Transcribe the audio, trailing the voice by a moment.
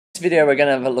video we're going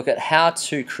to have a look at how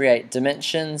to create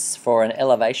dimensions for an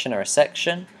elevation or a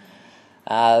section.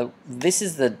 This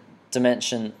is the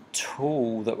dimension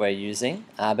tool that we're using,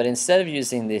 but instead of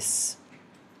using this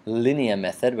linear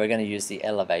method, we're going to use the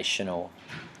elevation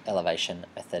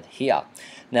method here.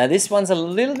 Now this one's a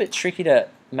little bit tricky to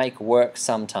make work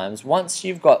sometimes. Once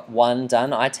you've got one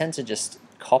done, I tend to just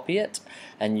copy it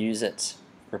and use it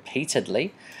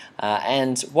repeatedly.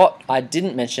 And what I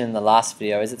didn't mention in the last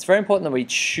video is it's very important that we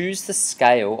choose the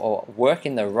scale or work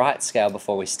in the right scale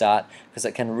before we start, because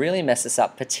it can really mess us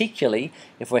up, particularly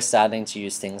if we're starting to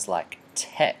use things like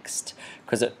text,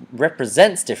 because it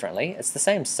represents differently. It's the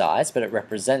same size, but it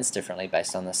represents differently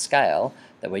based on the scale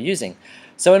that we're using.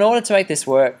 So in order to make this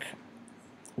work,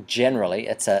 generally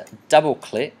it's a double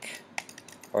click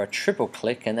or a triple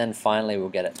click, and then finally we'll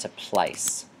get it to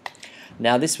place.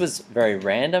 Now this was very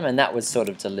random, and that was sort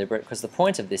of deliberate, because the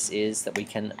point of this is that we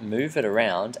can move it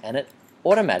around and it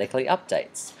automatically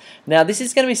updates. Now this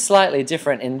is going to be slightly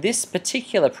different in this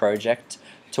particular project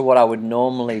to what I would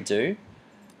normally do.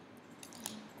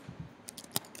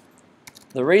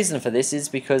 The reason for this is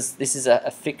because this is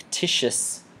a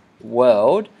fictitious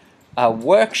world, a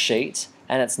worksheet,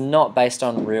 and it's not based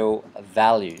on real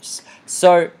values.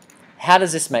 So how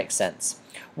does this make sense?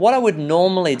 What I would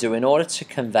normally do in order to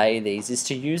convey these is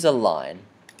to use a line.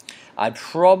 I'd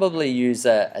probably use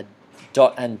a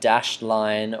dot and dashed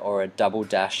line or a double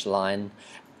dashed line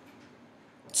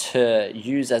to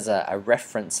use as a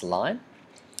reference line.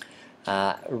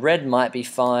 Red might be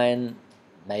fine,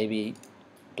 maybe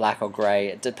black or grey.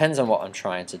 It depends on what I'm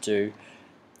trying to do.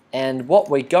 And what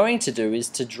we're going to do is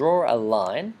to draw a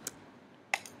line,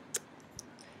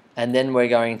 and then we're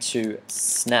going to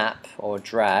snap or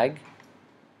drag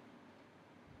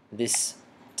this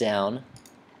down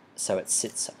so it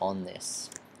sits on this.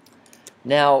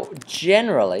 Now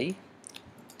generally,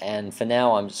 and for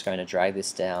now I'm just going to drag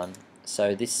this down,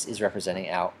 so this is representing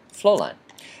our floor line.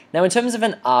 Now in terms of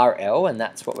an RL, and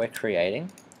that's what we're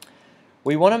creating,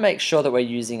 we want to make sure that we're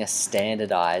using a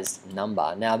standardized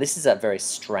number. Now this is a very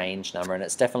strange number, and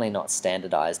it's definitely not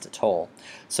standardized at all.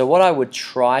 So what I would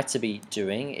try to be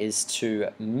doing is to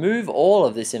move all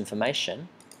of this information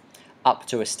up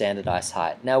to a standardized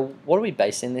height. Now what are we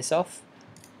basing this off?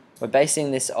 We're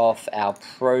basing this off our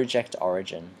project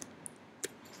origin.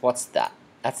 What's that?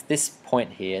 That's this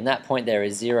point here, and that point there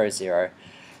is 0, 0.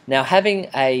 Now having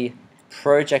a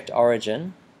project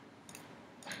origin,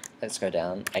 let's go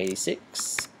down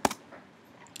 86.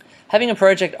 Having a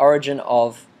project origin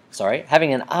of,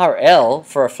 having an RL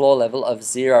for a floor level of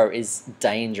 0 is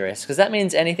dangerous, because that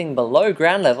means anything below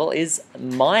ground level is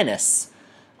minus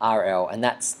RL, and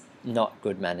that's not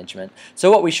good management.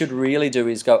 So what we should really do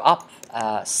is go up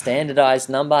a standardized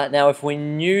number. Now if we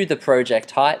knew the project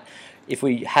height, if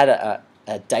we had a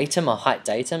datum, a height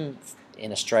datum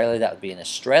in Australia, that would be an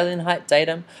Australian height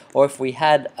datum, or if we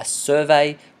had a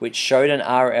survey which showed an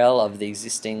RL of the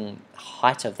existing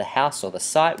height of the house or the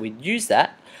site, we'd use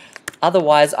that.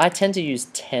 Otherwise I tend to use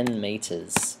 10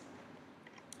 meters.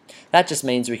 That just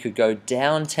means we could go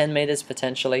down 10 meters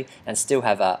potentially and still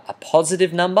have a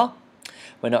positive number.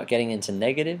 We're not getting into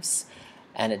negatives,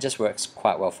 and it just works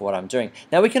quite well for what I'm doing.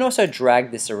 Now we can also drag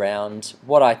this around.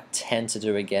 What I tend to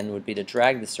do again would be to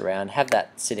drag this around, have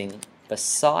that sitting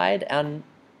beside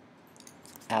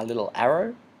our little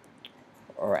arrow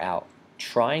or our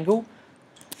triangle,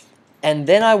 and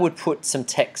then I would put some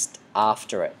text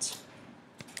after it.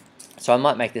 So I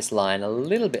might make this line a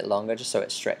little bit longer just so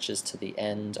it stretches to the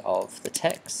end of the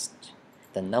text,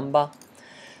 the number,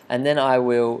 and then I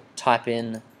will type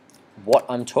in what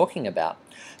I'm talking about.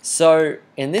 So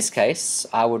in this case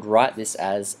I would write this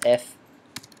as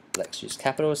let's use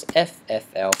capitals,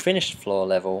 FFL, finished floor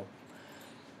level,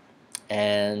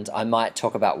 and I might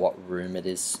talk about what room it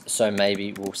is. So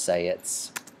maybe we'll say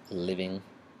it's living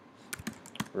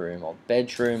room or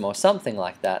bedroom or something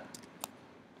like that.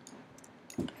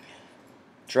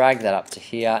 Drag that up to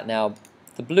here. Now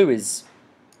the blue is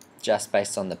just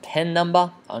based on the pen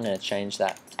number. I'm going to change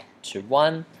that to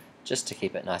 1 just to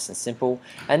keep it nice and simple.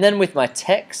 And then with my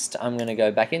text, I'm going to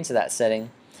go back into that setting,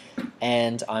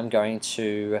 and I'm going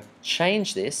to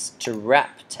change this to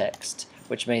wrap text,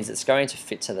 which means it's going to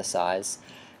fit to the size.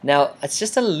 Now it's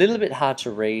just a little bit hard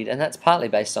to read, and that's partly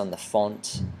based on the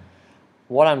font.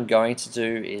 What I'm going to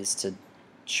do is to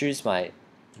choose my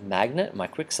magnet, my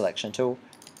quick selection tool,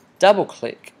 double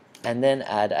click, and then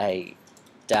add a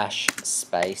dash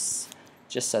space,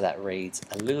 just so that reads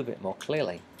a little bit more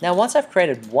clearly. Now once I've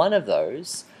created one of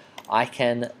those, I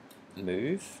can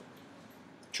move,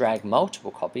 drag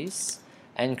multiple copies,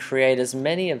 and create as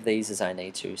many of these as I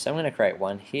need to. So I'm going to create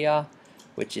one here,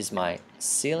 which is my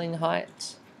ceiling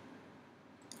height.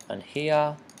 one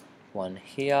here, one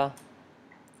here,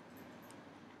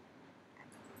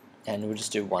 and we'll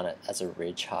just do one as a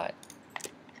ridge height.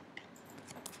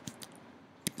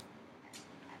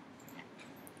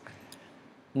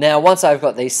 Now once I've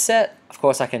got these set, of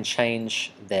course I can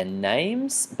change their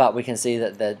names, but we can see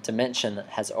that the dimension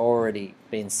has already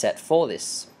been set for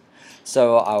this.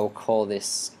 So I'll call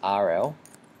this RL,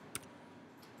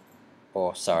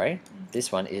 or sorry, this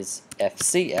one is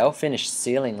FCL, finished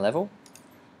ceiling level.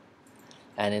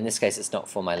 And in this case it's not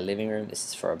for my living room, this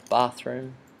is for a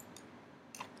bathroom.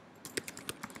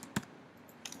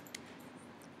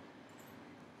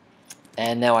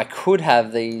 And now I could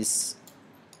have these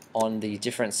on the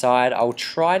different side. I'll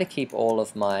try to keep all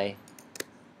of my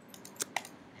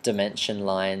dimension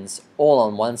lines all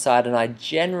on one side, and I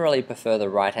generally prefer the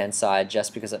right hand side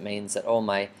just because it means that all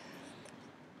my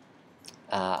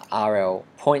RL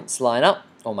points line up,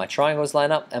 all my triangles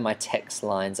line up, and my text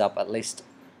lines up at least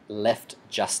left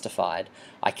justified.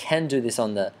 I can do this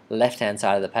on the left hand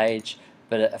side of the page,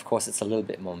 but of course it's a little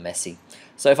bit more messy.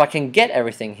 So if I can get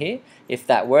everything here, if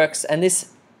that works, and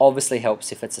this obviously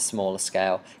helps if it's a smaller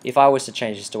scale. If I was to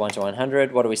change this to 1 to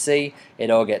 100, what do we see? It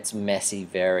all gets messy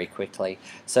very quickly.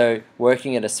 So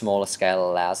working at a smaller scale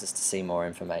allows us to see more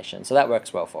information. So that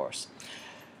works well for us.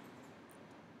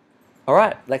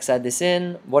 Alright, let's add this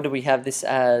in. What do we have this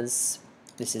as?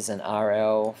 This is an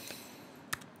RL,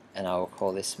 and I will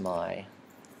call this my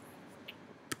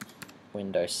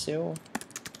windowsill.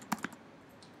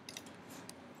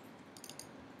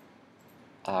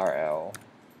 RL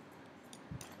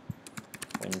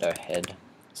window head.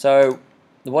 So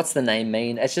what's the name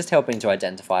mean? It's just helping to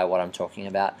identify what I'm talking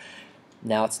about.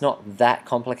 Now it's not that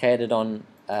complicated on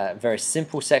a very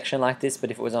simple section like this,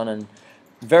 but if it was on a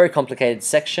very complicated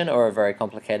section or a very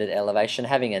complicated elevation,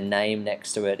 having a name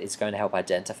next to it is going to help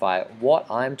identify what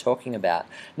I'm talking about.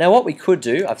 Now what we could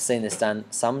do, I've seen this done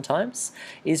sometimes,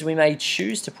 is we may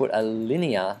choose to put a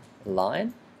linear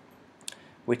line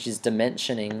which is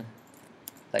dimensioning.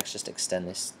 Let's just extend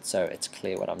this so it's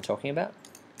clear what I'm talking about.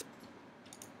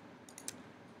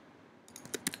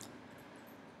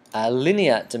 A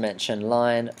linear dimension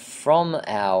line from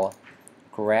our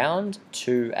ground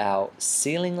to our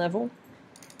ceiling level,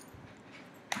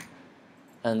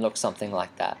 and look something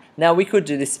like that. Now we could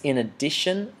do this in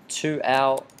addition to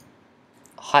our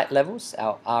height levels,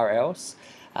 our RLs.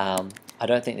 I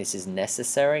don't think this is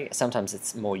necessary. Sometimes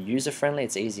it's more user-friendly,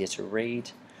 it's easier to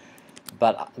read.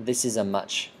 But this is a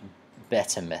much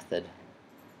better method,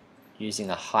 using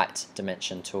a height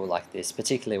dimension tool like this,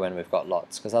 particularly when we've got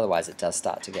lots, because otherwise it does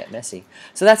start to get messy.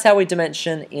 So that's how we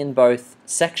dimension in both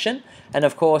section, and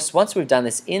of course once we've done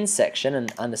this in section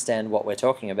and understand what we're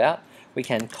talking about, we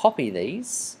can copy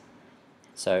these.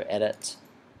 So edit,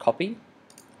 copy,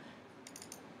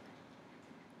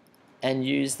 and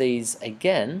use these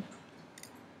again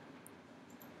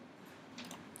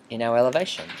in our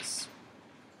elevations.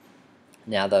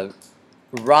 Now the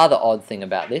rather odd thing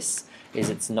about this is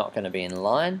it's not going to be in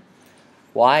line.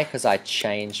 Why? Because I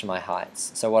changed my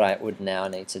heights. So what I would now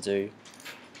need to do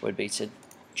would be to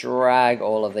drag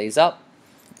all of these up,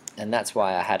 and that's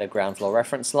why I had a ground floor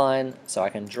reference line, so I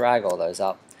can drag all those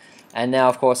up. And now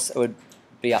of course it would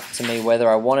be up to me whether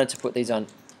I wanted to put these on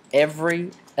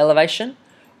every elevation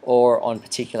or on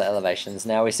particular elevations.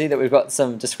 Now we see that we've got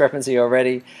some discrepancy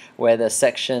already where the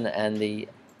section and the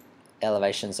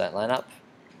elevations don't line up.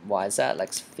 Why is that?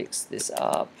 Let's fix this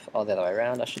up. Oh, the other way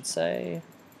around, I should say.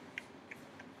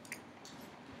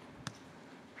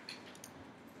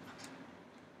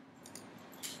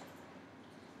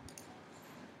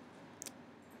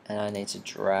 And I need to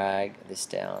drag this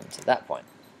down to that point.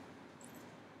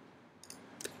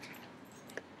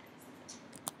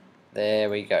 There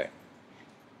we go.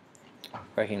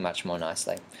 Working much more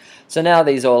nicely. So now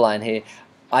these all line here.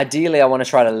 Ideally, I want to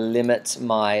try to limit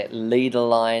my leader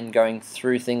line going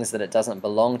through things that it doesn't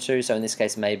belong to. So in this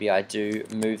case, maybe I do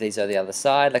move these to the other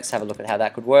side. Let's have a look at how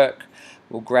that could work.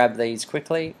 We'll grab these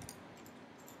quickly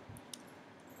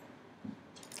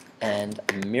and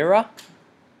mirror.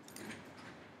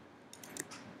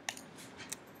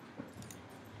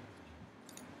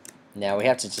 Now we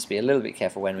have to just be a little bit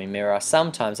careful when we mirror.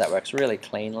 Sometimes that works really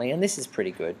cleanly, and this is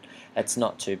pretty good. It's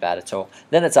not too bad at all.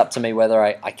 Then it's up to me whether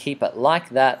I keep it like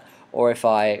that or if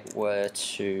I were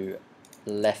to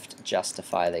left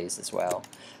justify these as well.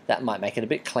 That might make it a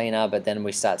bit cleaner, but then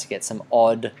we start to get some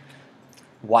odd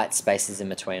white spaces in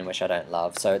between, which I don't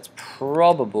love. So it's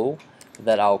probable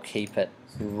that I'll keep it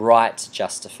right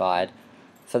justified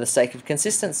for the sake of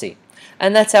consistency.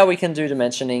 And that's how we can do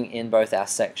dimensioning in both our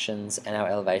sections and our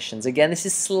elevations. Again, this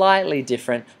is slightly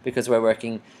different because we're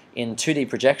working In 2D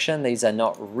projection, these are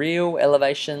not real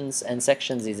elevations and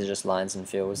sections, these are just lines and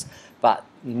fills, but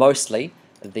mostly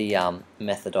the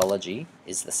methodology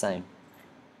is the same.